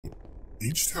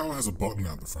Each tower has a button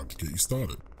out the front to get you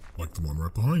started, like the one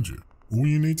right behind you. All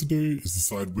you need to do is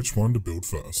decide which one to build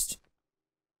first.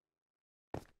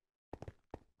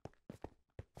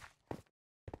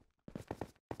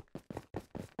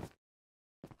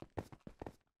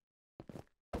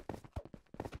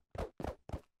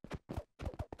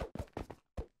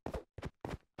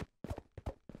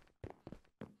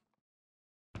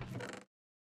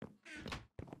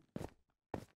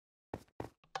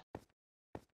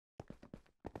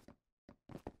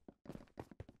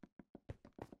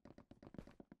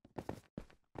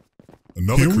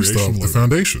 Another Here we start with the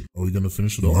foundation. Are we going to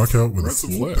finish it off? Mark out where the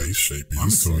floor base shape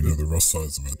is so we know the rough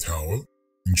size of our tower,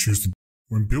 and choose to...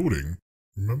 When building,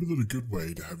 remember that a good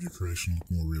way to have your creation look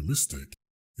more realistic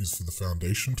is for the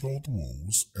foundation to hold the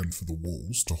walls and for the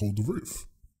walls to hold the roof.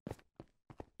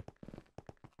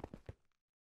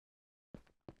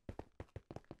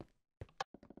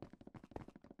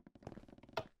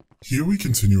 Here we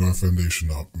continue our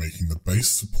foundation up, making the base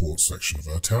support section of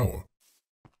our tower.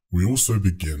 We also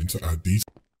begin to add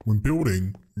detail. When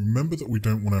building, remember that we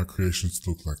don't want our creations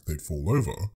to look like they'd fall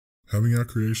over. Having our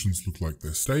creations look like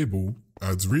they're stable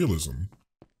adds realism.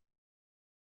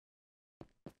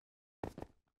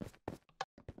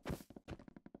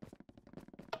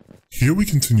 Here we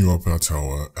continue up our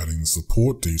tower, adding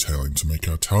support detailing to make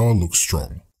our tower look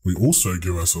strong. We also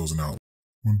give ourselves an outline.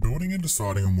 When building and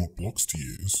deciding on what blocks to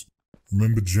use,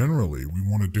 remember generally we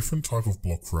want a different type of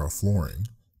block for our flooring,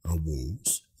 our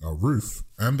walls, our roof,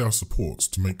 and our supports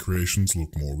to make creations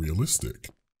look more realistic.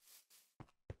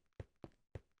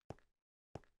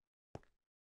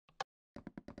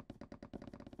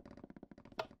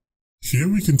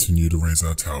 Here we continue to raise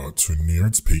our tower to near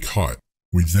its peak height.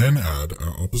 We then add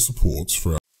our upper supports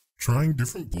for our... Trying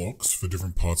different blocks for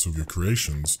different parts of your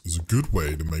creations is a good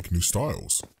way to make new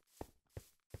styles.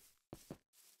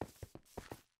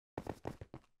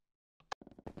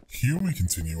 Here we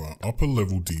continue our upper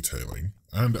level detailing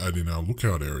and add in our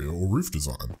lookout area or roof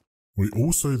design. We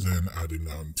also then add in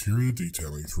our interior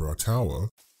detailing through our tower,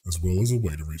 as well as a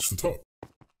way to reach the top.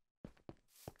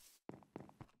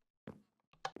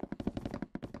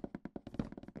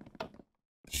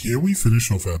 Here we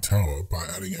finish off our tower by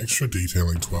adding extra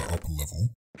detailing to our upper level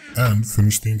and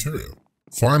finish the interior.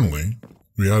 Finally,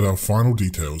 we add our final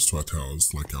details to our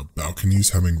towers, like our balconies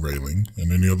having railing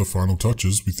and any other final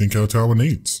touches we think our tower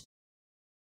needs.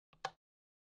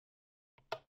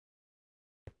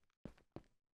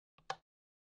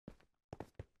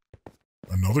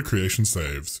 Another creation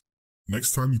saved.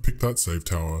 Next time you pick that save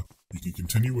tower, you can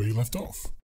continue where you left off.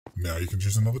 Now you can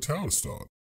choose another tower to start.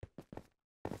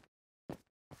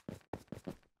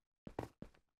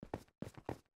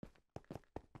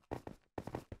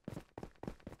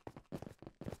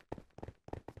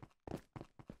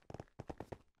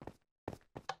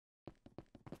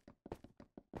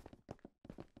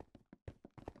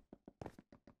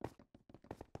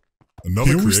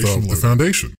 Here we start with the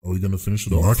foundation. Are we going to finish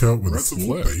it off? Mark out where the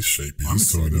floor base shape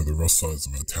is so we know the rough size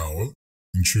of our tower,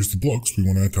 and choose the blocks we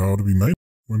want our tower to be made.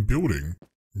 When building,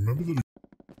 remember that...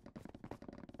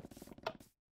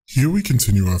 Here we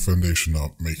continue our foundation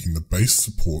up, making the base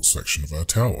support section of our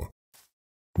tower.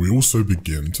 We also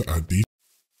begin to add detail.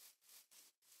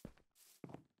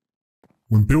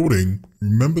 When building,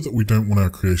 remember that we don't want our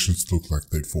creations to look like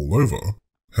they'd fall over.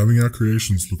 Having our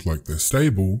creations look like they're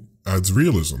stable adds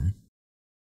realism.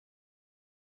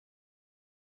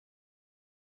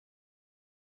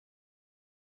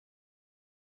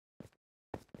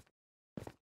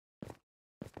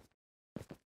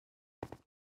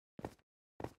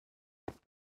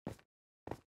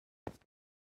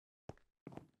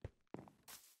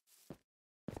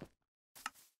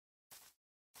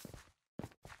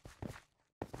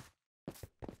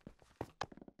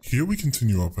 Here we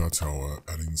continue up our tower,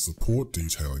 adding support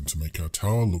detailing to make our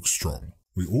tower look strong.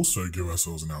 We also give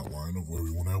ourselves an outline of where we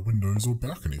want our windows or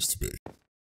balconies to be.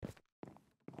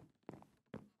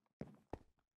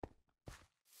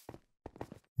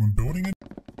 When building it,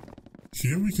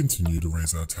 here we continue to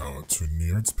raise our tower to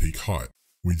near its peak height.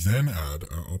 We then add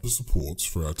our upper supports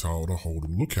for our tower to hold a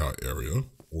lookout area,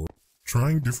 or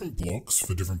trying different blocks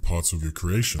for different parts of your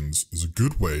creations is a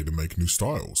good way to make new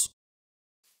styles.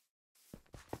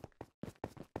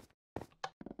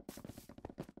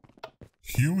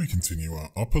 Here we continue our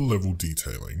upper level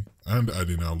detailing and add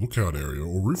in our lookout area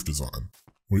or roof design.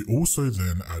 We also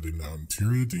then add in our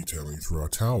interior detailing through our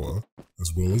tower,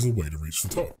 as well as a way to reach the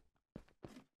top.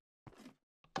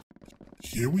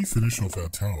 Here we finish off our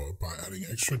tower by adding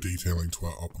extra detailing to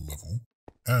our upper level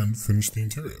and finish the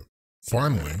interior.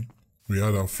 Finally, we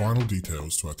add our final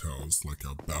details to our towers, like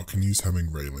our balconies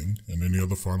having railing and any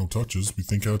other final touches we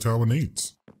think our tower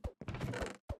needs.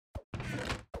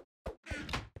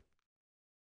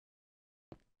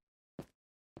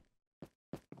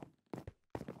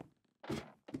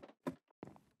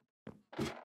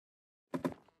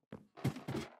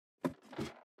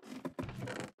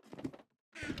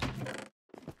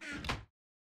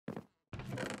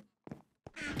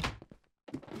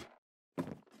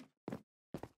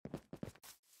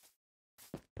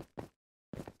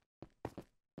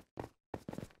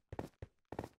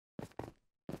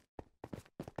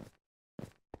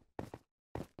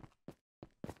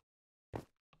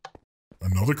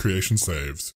 Another creation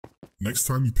saved. Next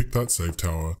time you pick that save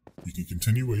tower, you can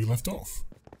continue where you left off.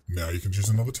 Now you can choose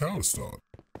another tower to start.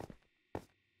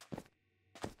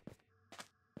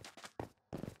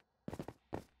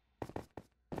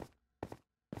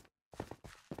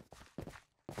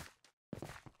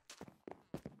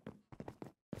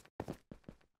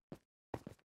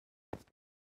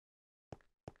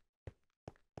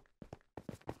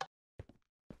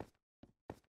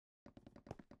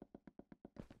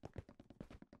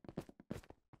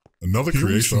 Another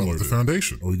creation loaded. The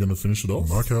foundation. Are we going to finish it off?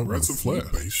 Mark out where the flair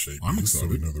base shape is so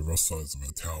we know the rough size of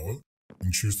our tower,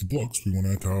 and choose the blocks we want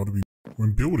our tower to be.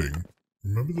 When building,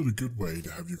 remember that a good way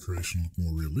to have your creation look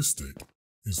more realistic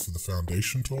is for the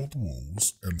foundation to hold the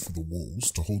walls and for the walls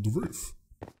to hold the roof.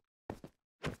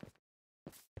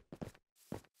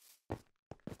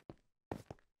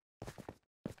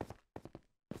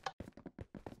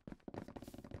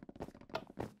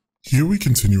 Here we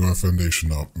continue our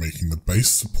foundation up, making the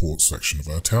base support section of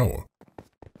our tower.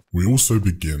 We also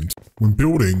begin, when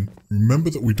building, remember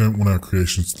that we don't want our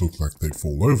creations to look like they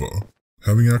fall over.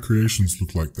 Having our creations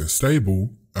look like they're stable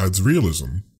adds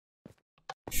realism.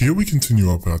 Here we continue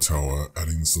up our tower,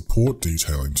 adding the support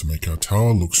detailing to make our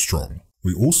tower look strong.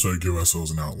 We also give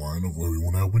ourselves an outline of where we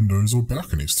want our windows or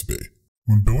balconies to be.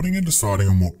 When building and deciding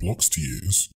on what blocks to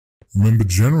use, remember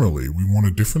generally we want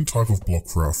a different type of block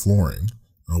for our flooring,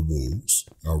 our walls,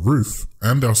 our roof,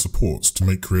 and our supports to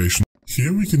make creation.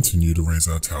 Here we continue to raise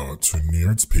our tower to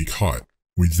near its peak height.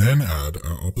 We then add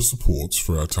our upper supports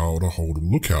for our tower to hold a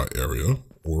lookout area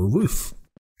or a roof.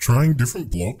 Trying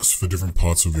different blocks for different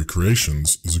parts of your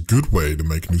creations is a good way to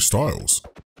make new styles.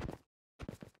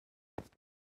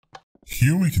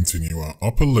 Here we continue our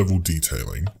upper level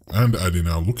detailing and add in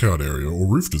our lookout area or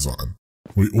roof design.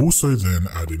 We also then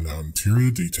add in our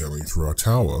interior detailing through our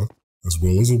tower, as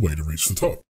well as a way to reach the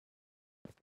top.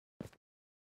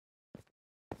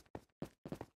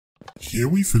 Here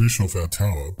we finish off our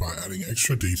tower by adding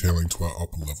extra detailing to our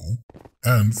upper level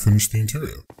and finish the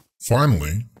interior.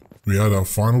 Finally, we add our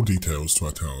final details to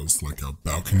our towers, like our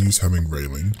balconies having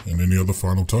railing and any other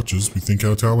final touches we think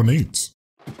our tower needs.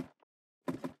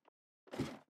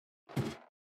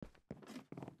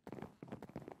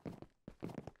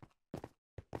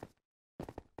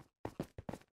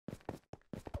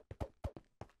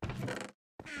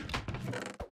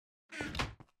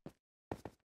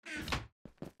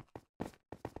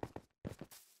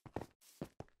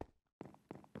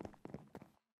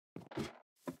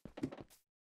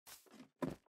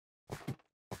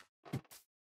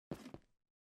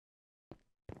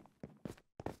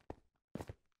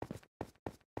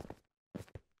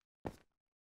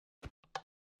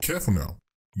 Careful now,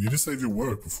 you need to save your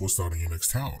work before starting your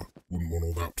next tower. Wouldn't want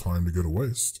all that time to go to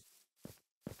waste.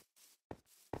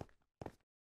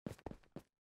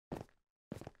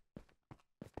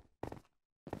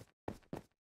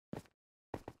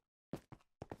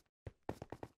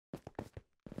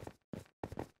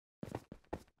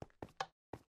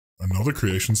 Another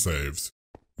creation saved.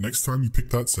 Next time you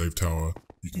pick that save tower,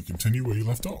 you can continue where you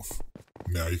left off.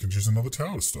 Now you can choose another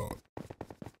tower to start.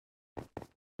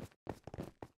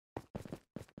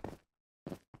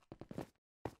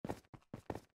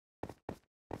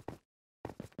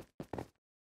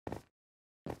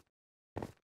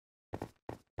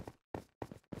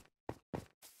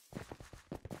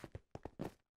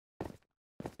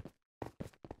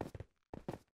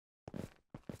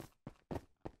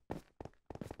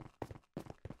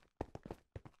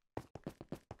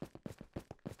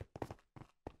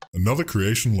 Another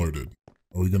creation loaded.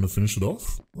 Are we going to finish it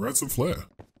off or add some flair?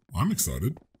 I'm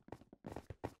excited.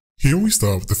 Here we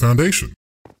start with the foundation.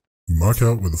 We mark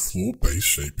out where the floor base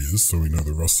shape is so we know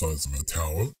the rough size of our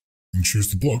tower, and choose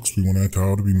the blocks we want our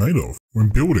tower to be made of. When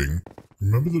building,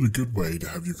 remember that a good way to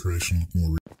have your creation look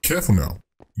more Careful now,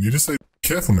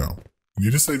 you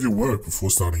need to save your work before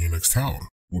starting your next tower.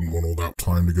 Wouldn't want all that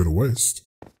time to go to waste.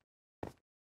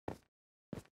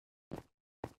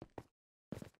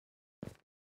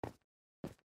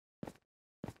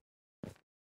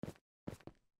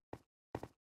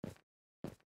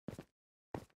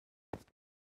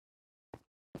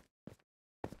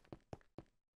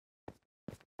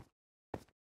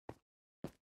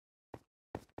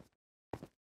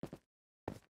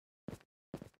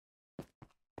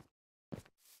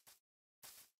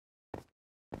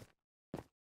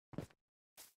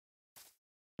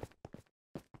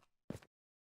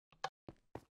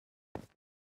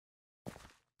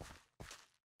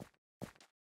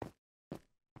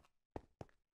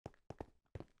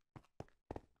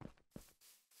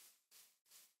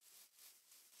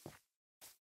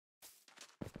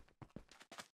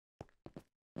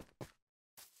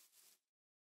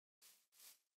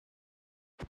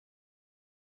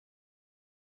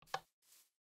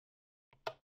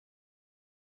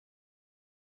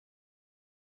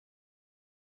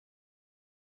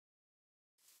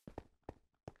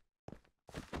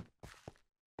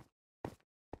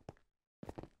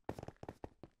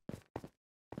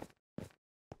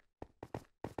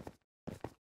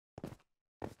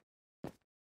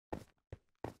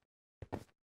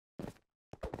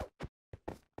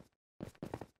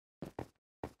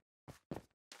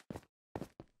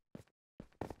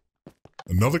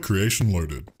 Another creation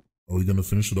loaded. Are we going to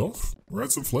finish it off or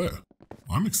add some flair?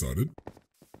 I'm excited.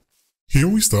 Here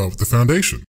we start with the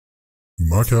foundation. We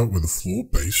mark out where the floor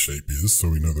base shape is so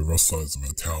we know the rough size of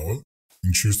our tower,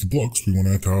 and choose the blocks we want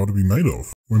our tower to be made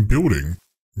of. When building,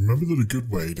 remember that a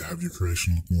good way to have your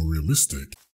creation look more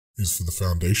realistic is for the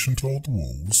foundation to hold the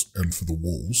walls and for the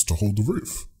walls to hold the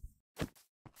roof.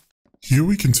 Here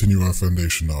we continue our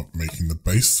foundation up, making the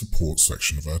base support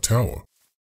section of our tower.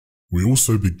 We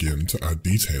also begin to add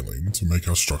detailing to make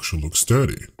our structure look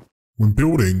sturdy. When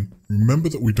building, remember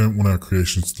that we don't want our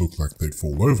creations to look like they'd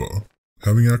fall over.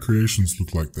 Having our creations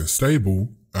look like they're stable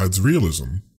adds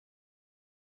realism.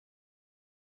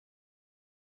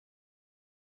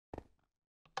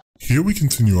 Here we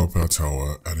continue up our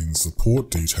tower, adding support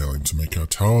detailing to make our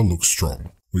tower look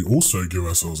strong. We also give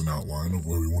ourselves an outline of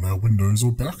where we want our windows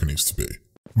or balconies to be.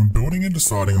 When building and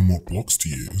deciding on what blocks to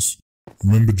use,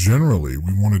 remember generally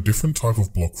we want a different type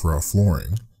of block for our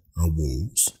flooring, our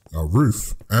walls, our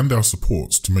roof, and our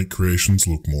supports to make creations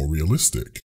look more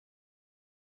realistic.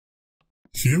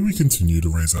 Here we continue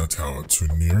to raise our tower to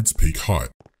near its peak height.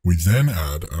 We then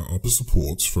add our upper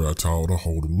supports for our tower to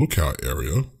hold a lookout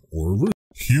area or a roof.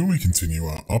 Here we continue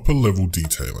our upper level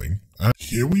detailing, and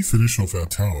here we finish off our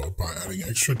tower by adding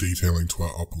extra detailing to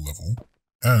our upper level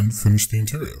and finish the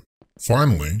interior.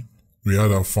 Finally, we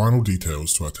add our final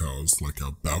details to our towers, like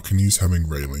our balconies having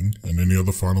railing and any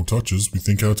other final touches we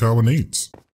think our tower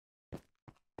needs.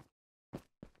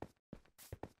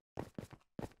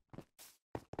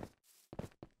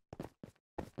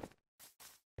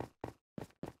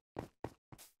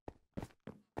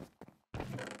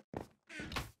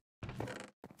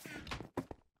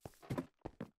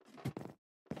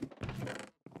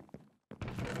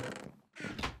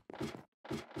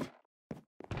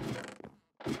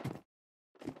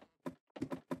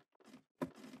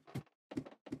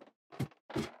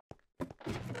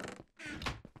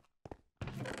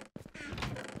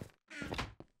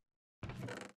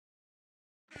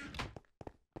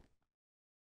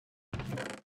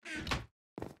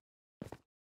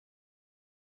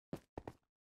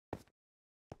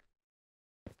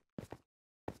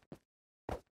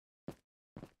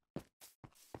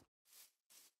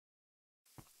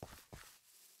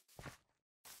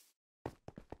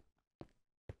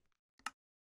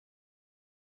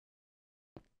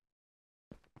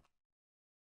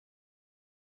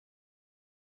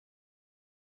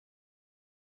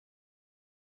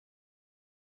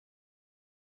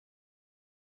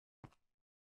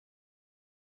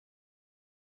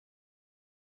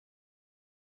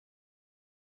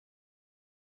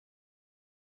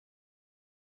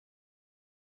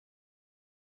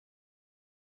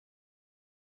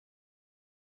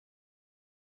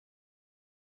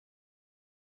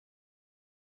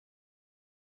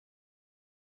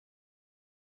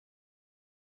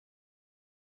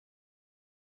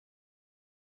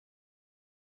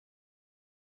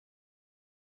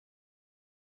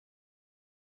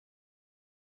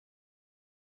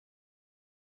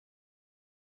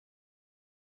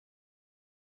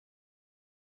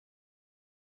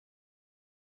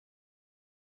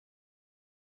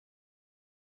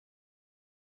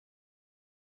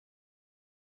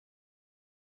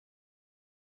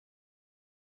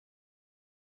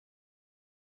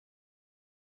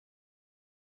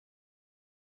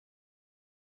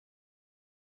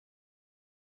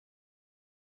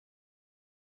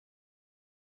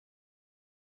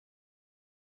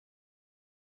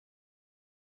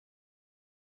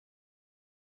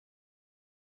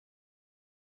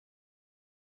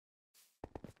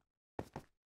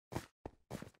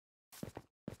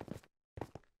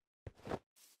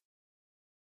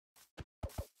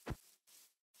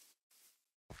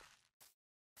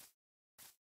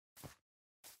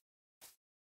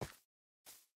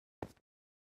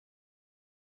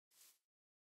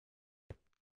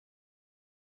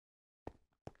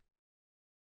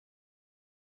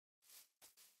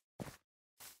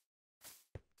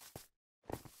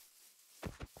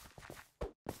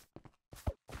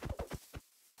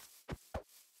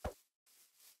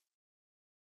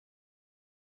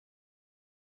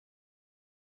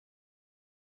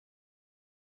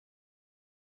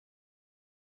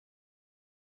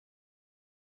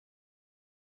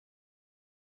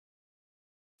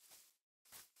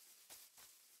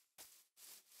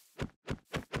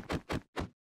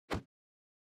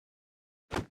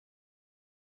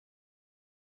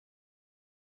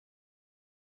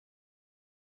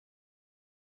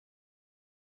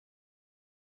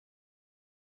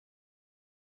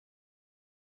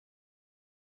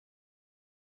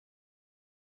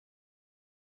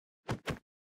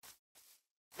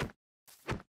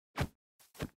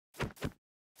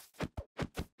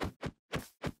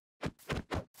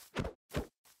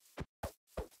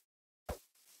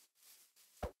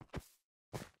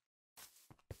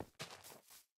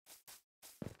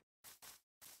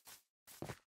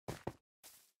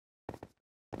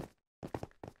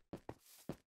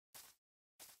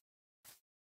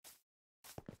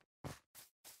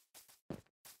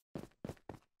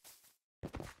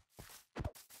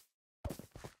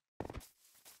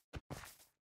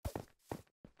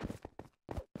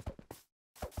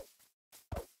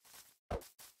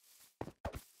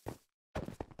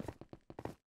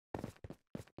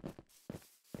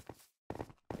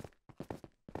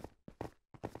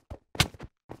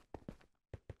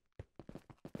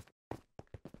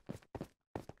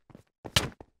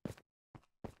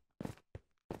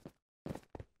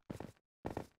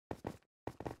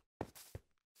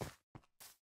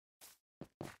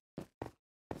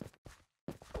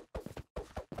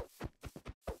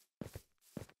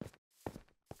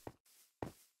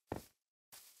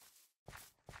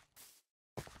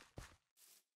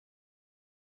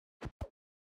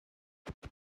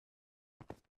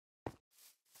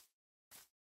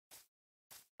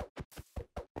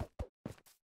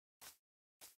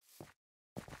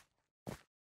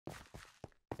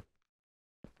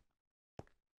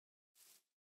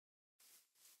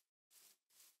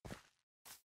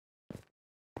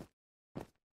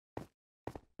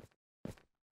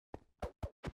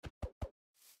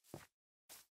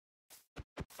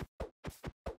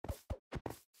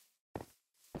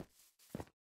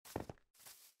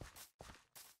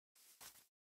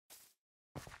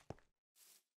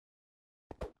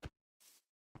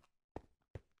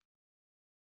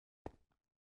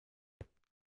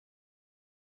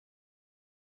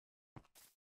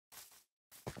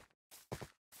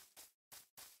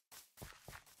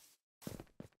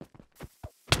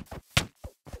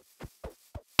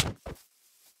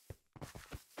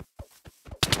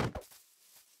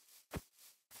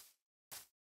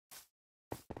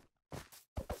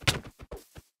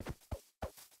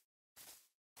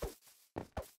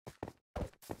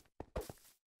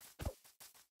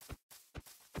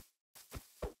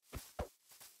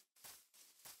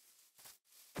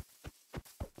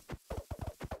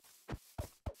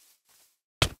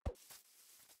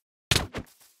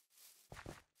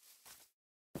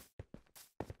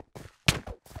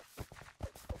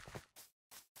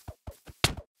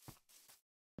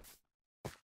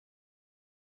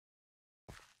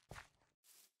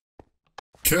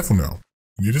 careful now.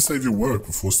 You need to save your work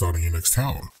before starting your next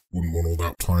tower. Wouldn't want all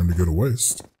that time to go to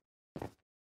waste.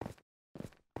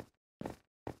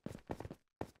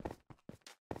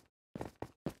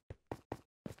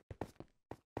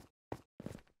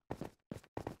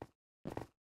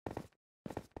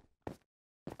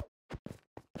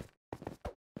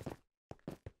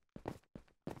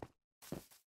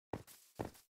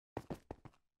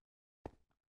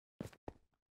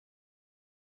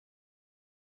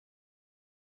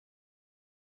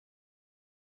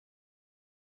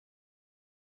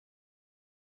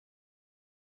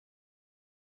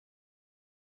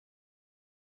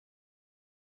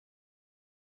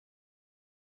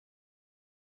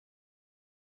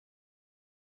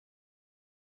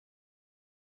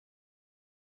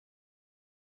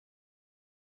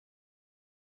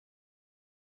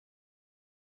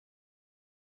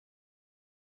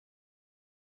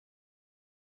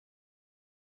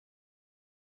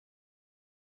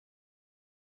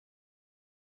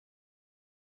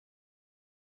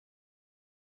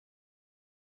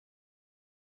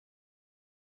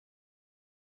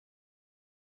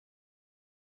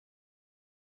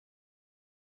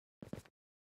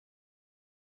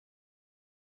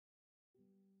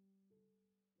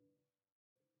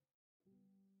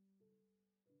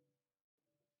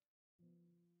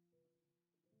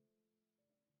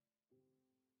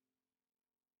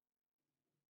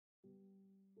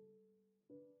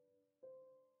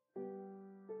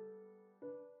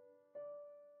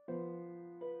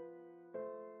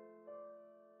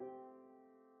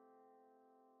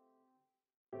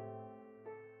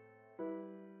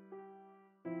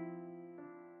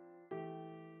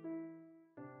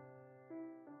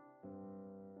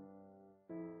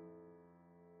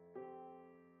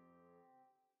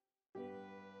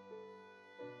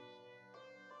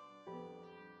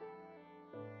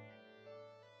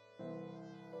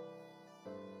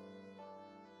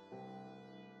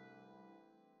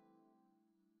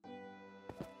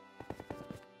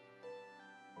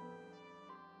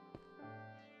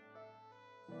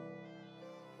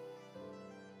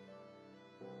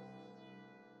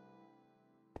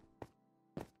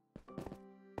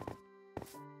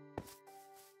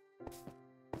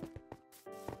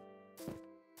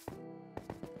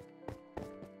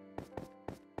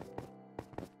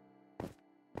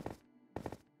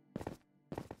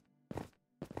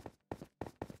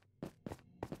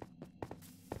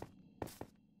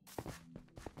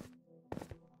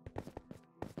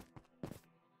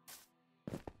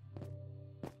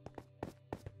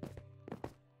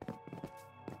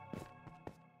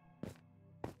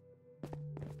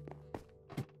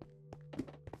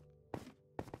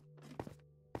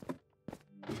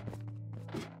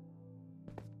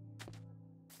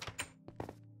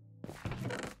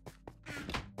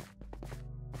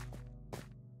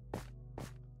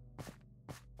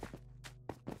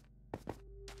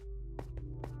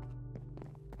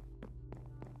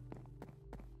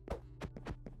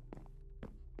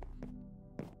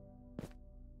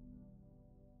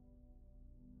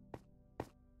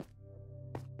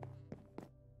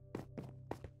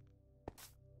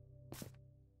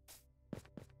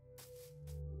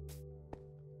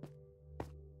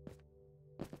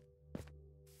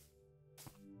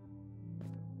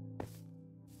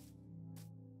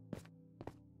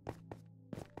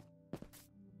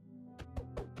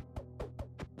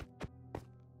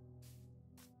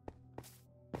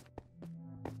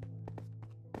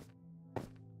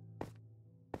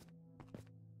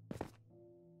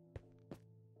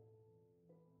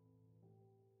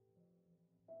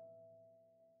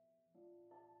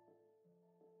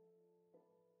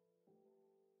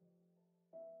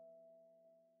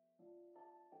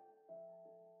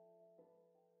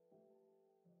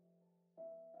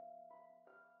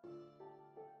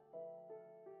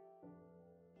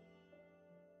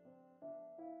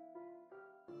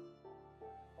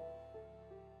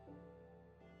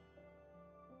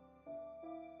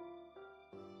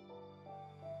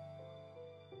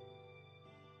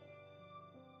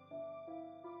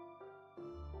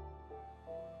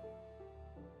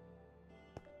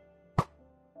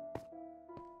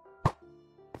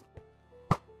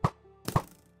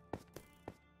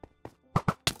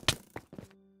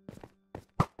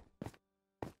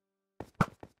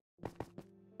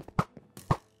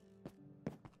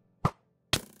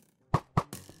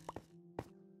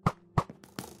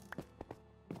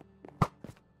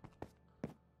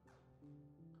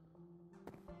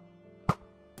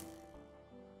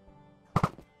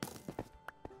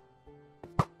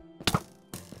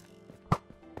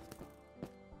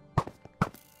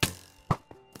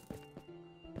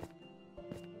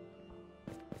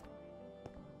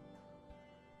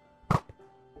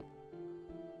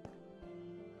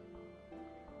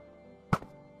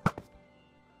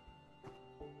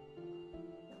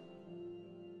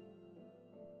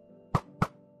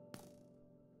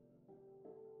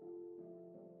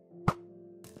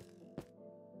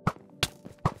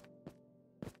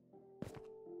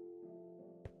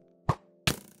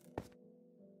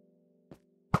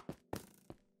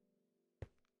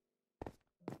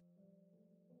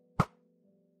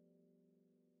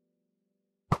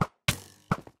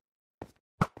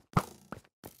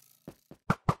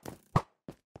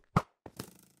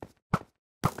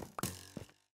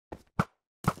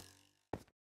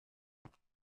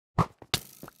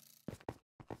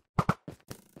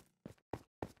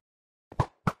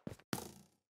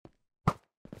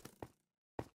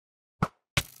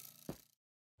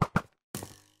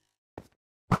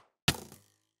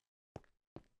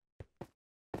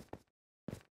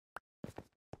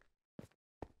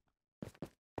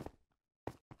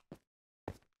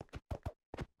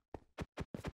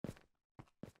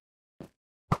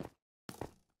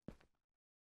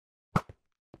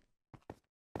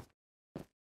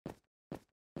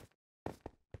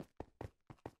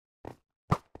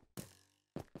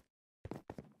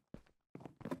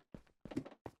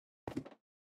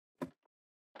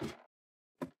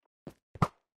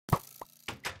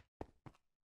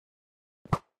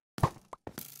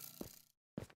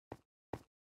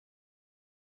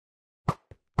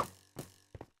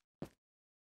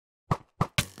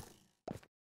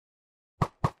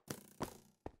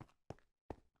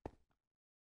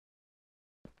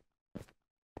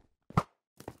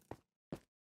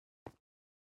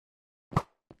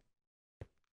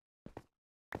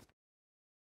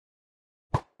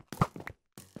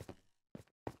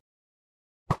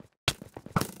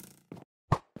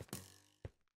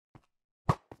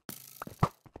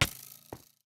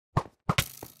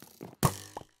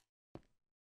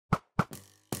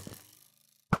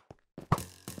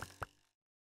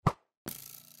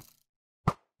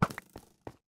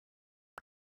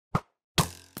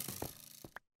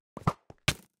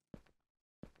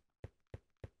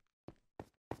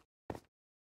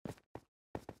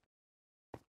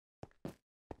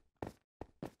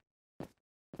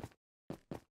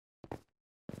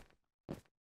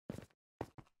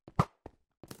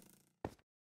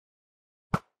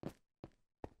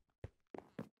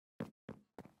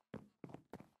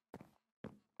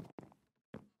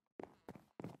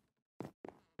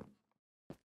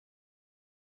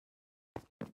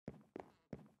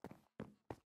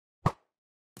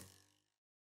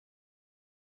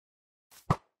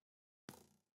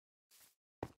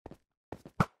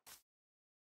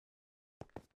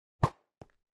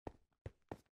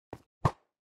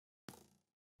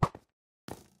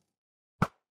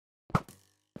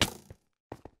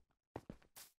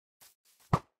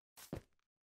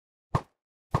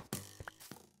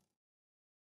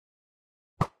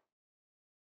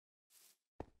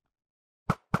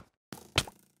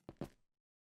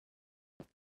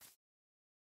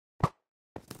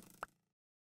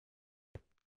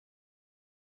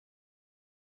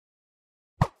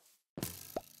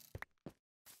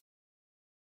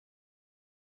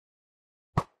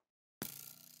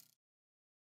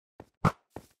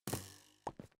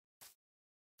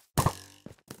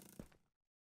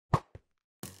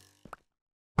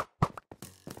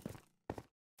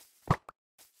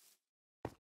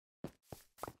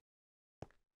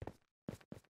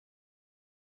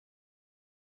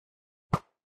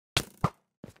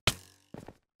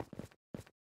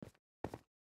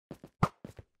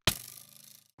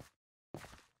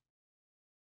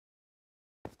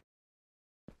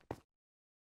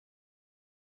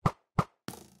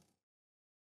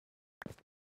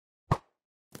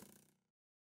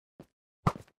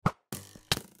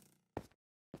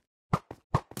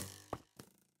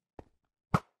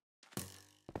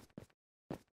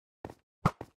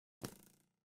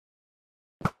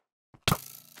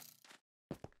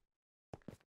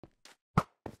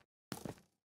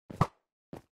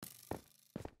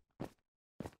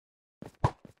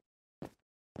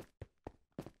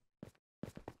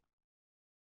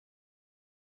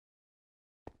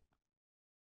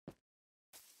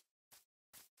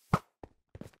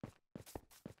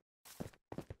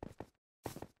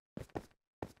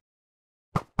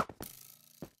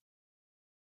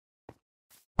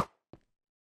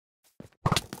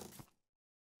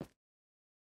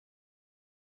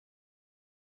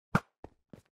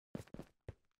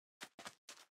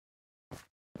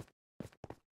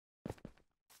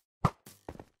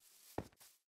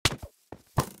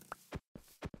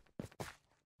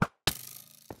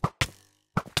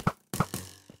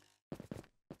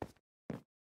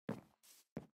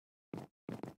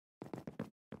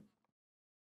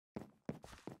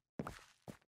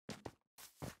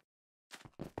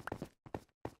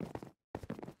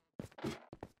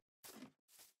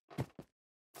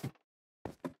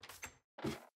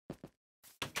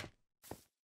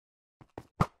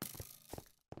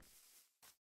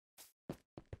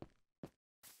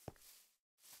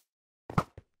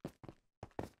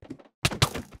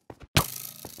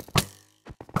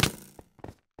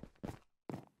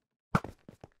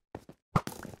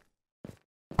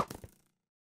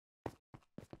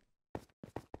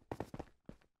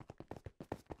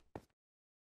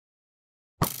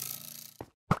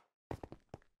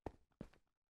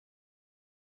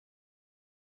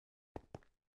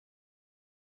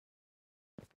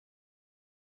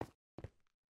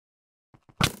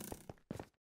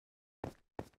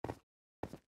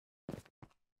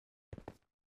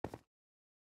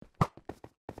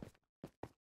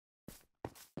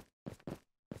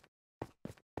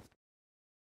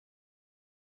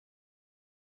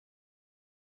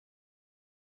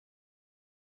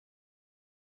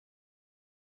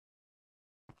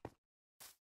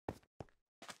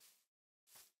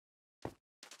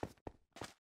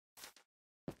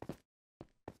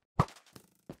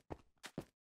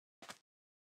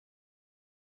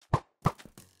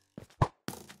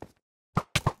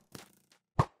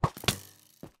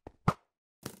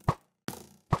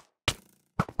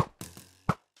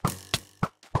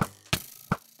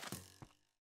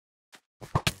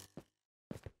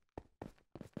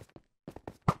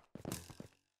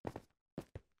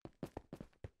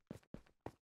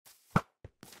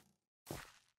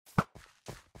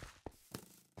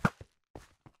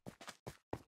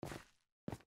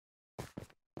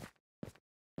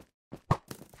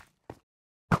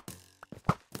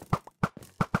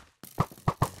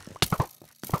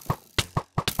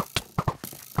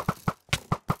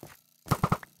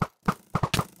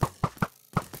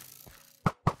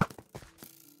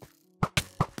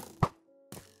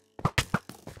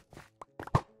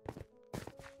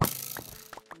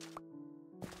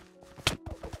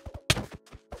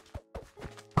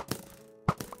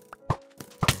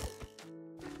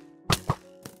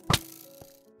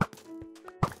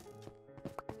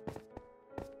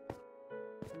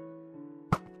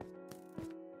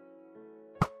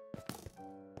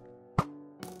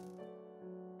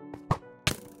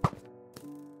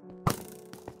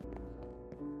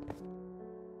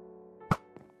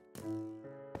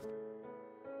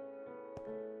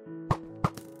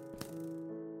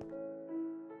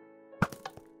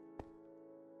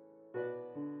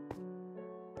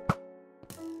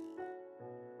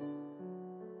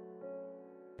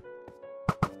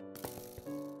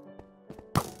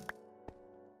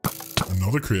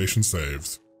 Another creation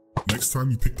saved. Next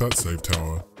time you pick that save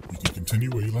tower, you can continue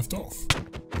where you left off.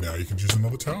 Now you can choose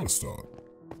another tower to start.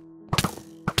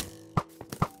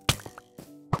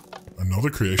 Another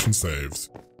creation saved.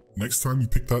 Next time you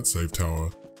pick that save tower,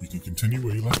 you can continue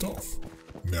where you left off.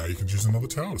 Now you can choose another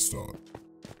tower to start.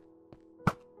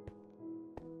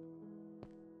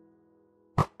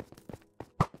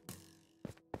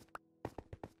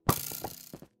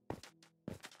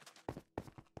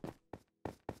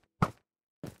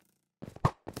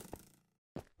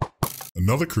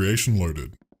 Another creation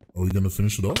loaded. Are we going to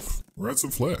finish it off or add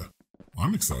some flair?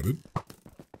 I'm excited.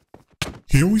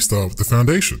 Here we start with the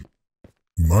foundation.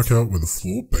 We mark out where the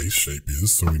floor base shape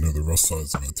is so we know the rough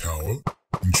size of our tower,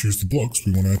 and choose the blocks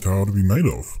we want our tower to be made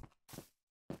of.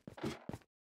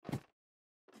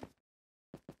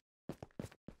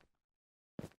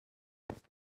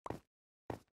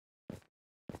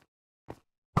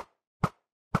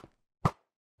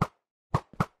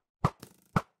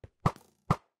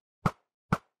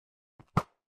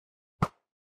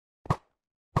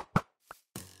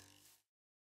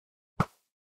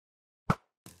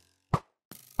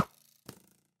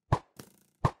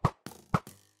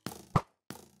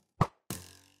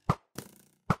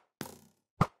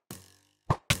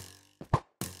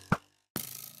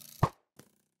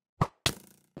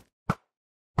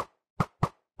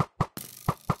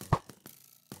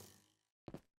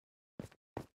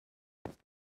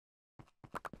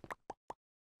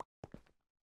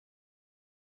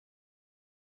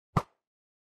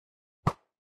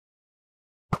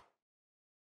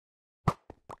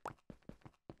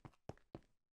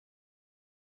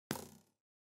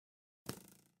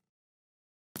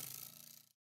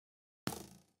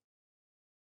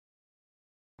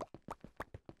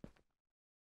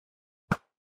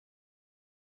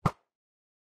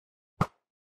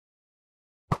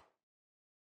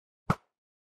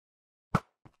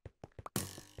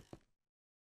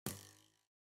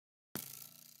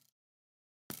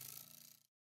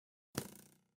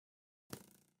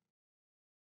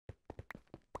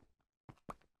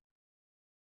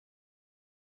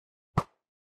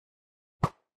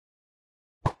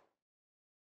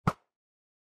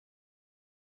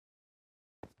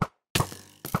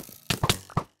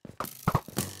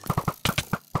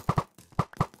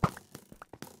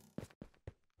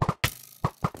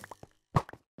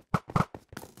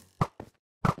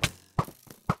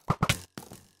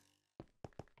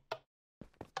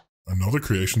 Another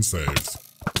creation saved.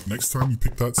 Next time you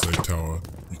pick that save tower,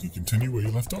 you can continue where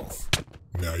you left off.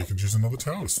 Now you can choose another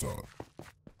tower to start.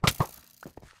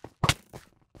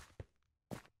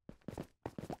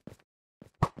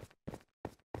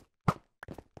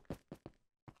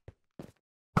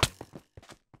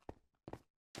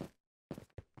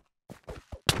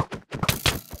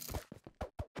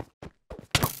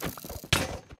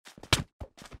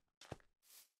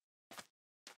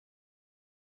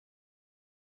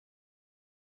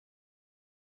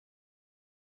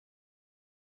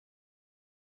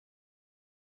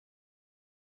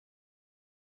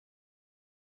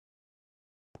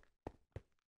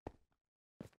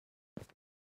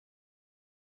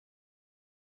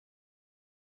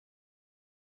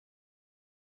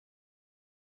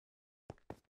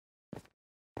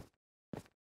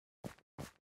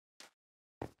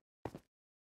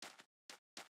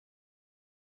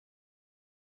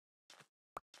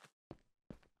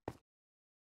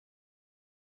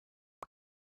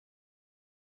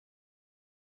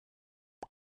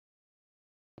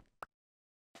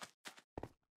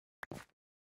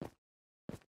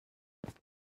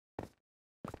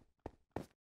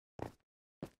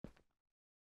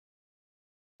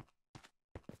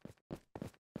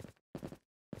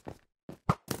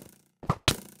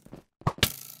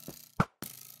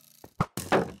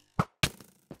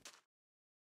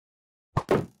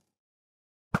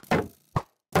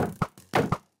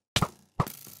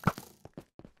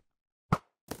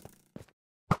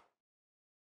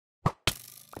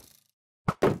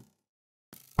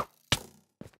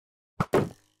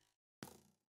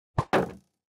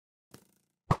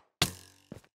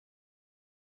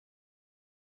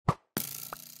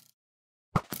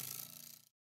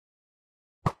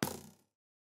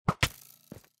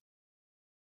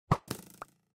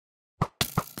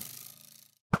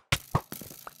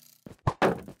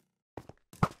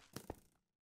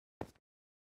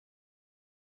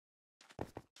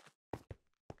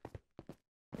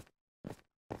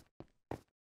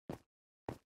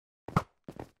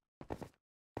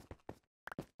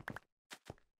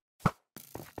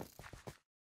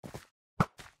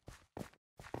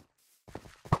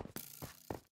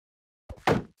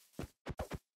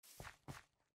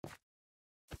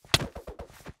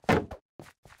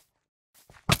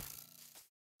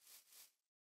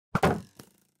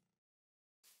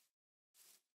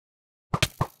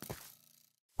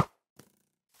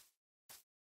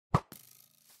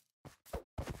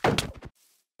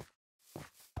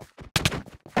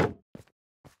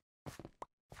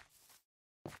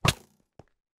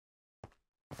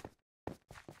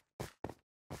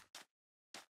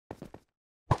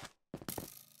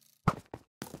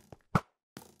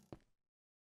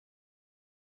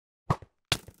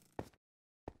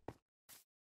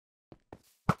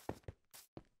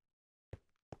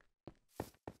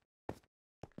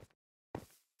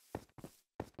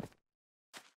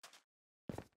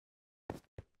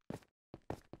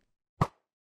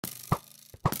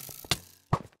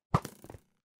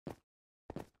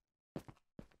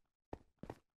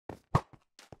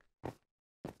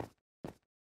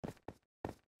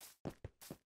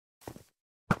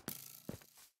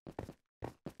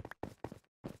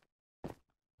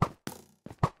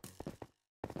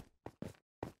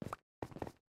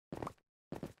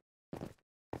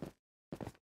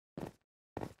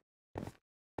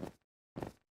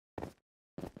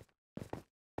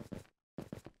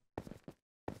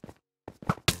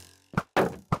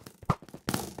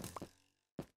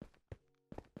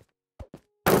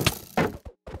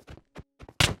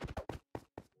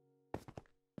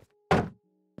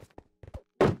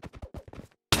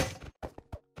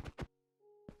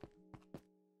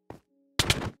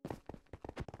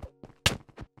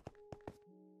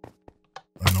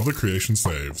 Another creation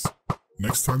saves.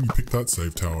 Next time you pick that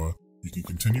save tower, you can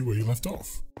continue where you left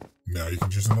off. Now you can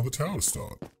choose another tower to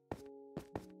start.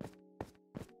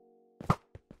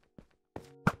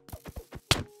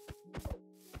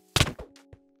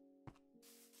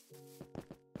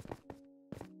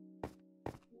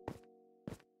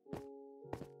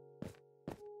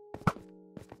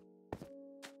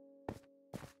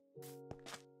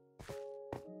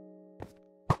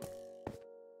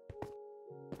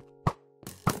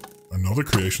 Another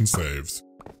creation saves.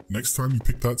 Next time you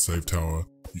pick that save tower,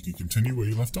 you can continue where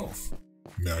you left off.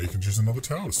 Now you can choose another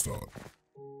tower to start.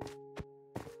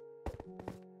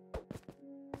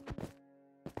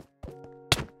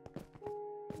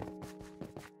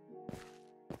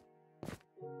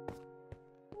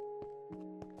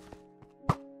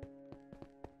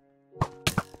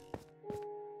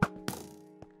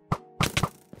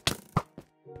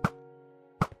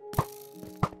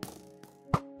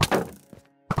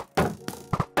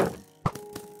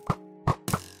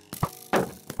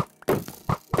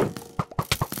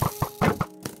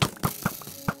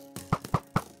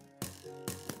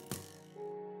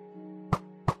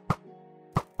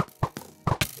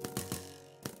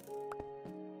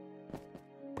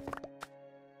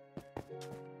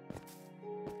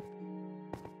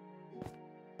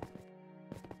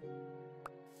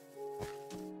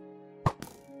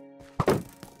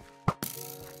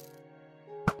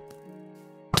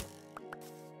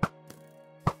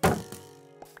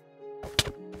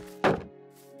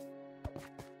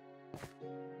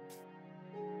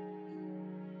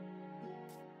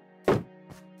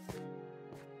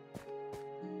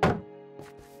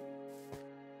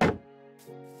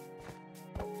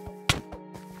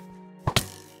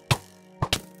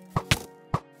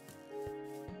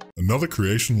 Another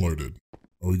creation loaded.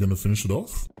 Are we going to finish it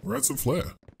off or add some flair?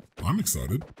 I'm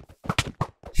excited.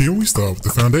 Here we start with the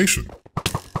foundation.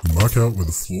 We mark out where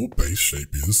the floor base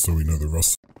shape is so we know the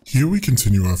rust. Here we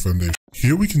continue our foundation.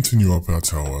 Here we continue up our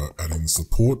tower, adding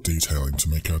support detailing to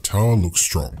make our tower look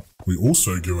strong. We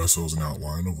also give ourselves an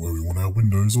outline of where we want our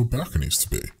windows or balconies to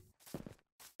be.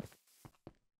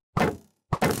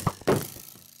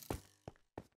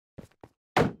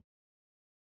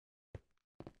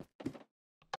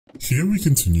 Here we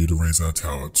continue to raise our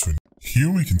tower to.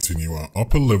 Here we continue our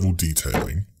upper level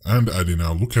detailing and add in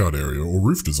our lookout area or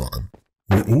roof design.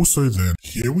 We also then,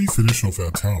 here we finish off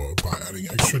our tower by adding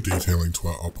extra detailing to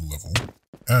our upper level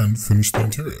and finish the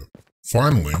interior.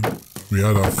 Finally, we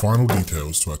add our final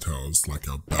details to our towers like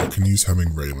our balconies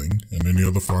having railing and any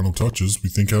other final touches we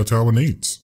think our tower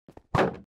needs.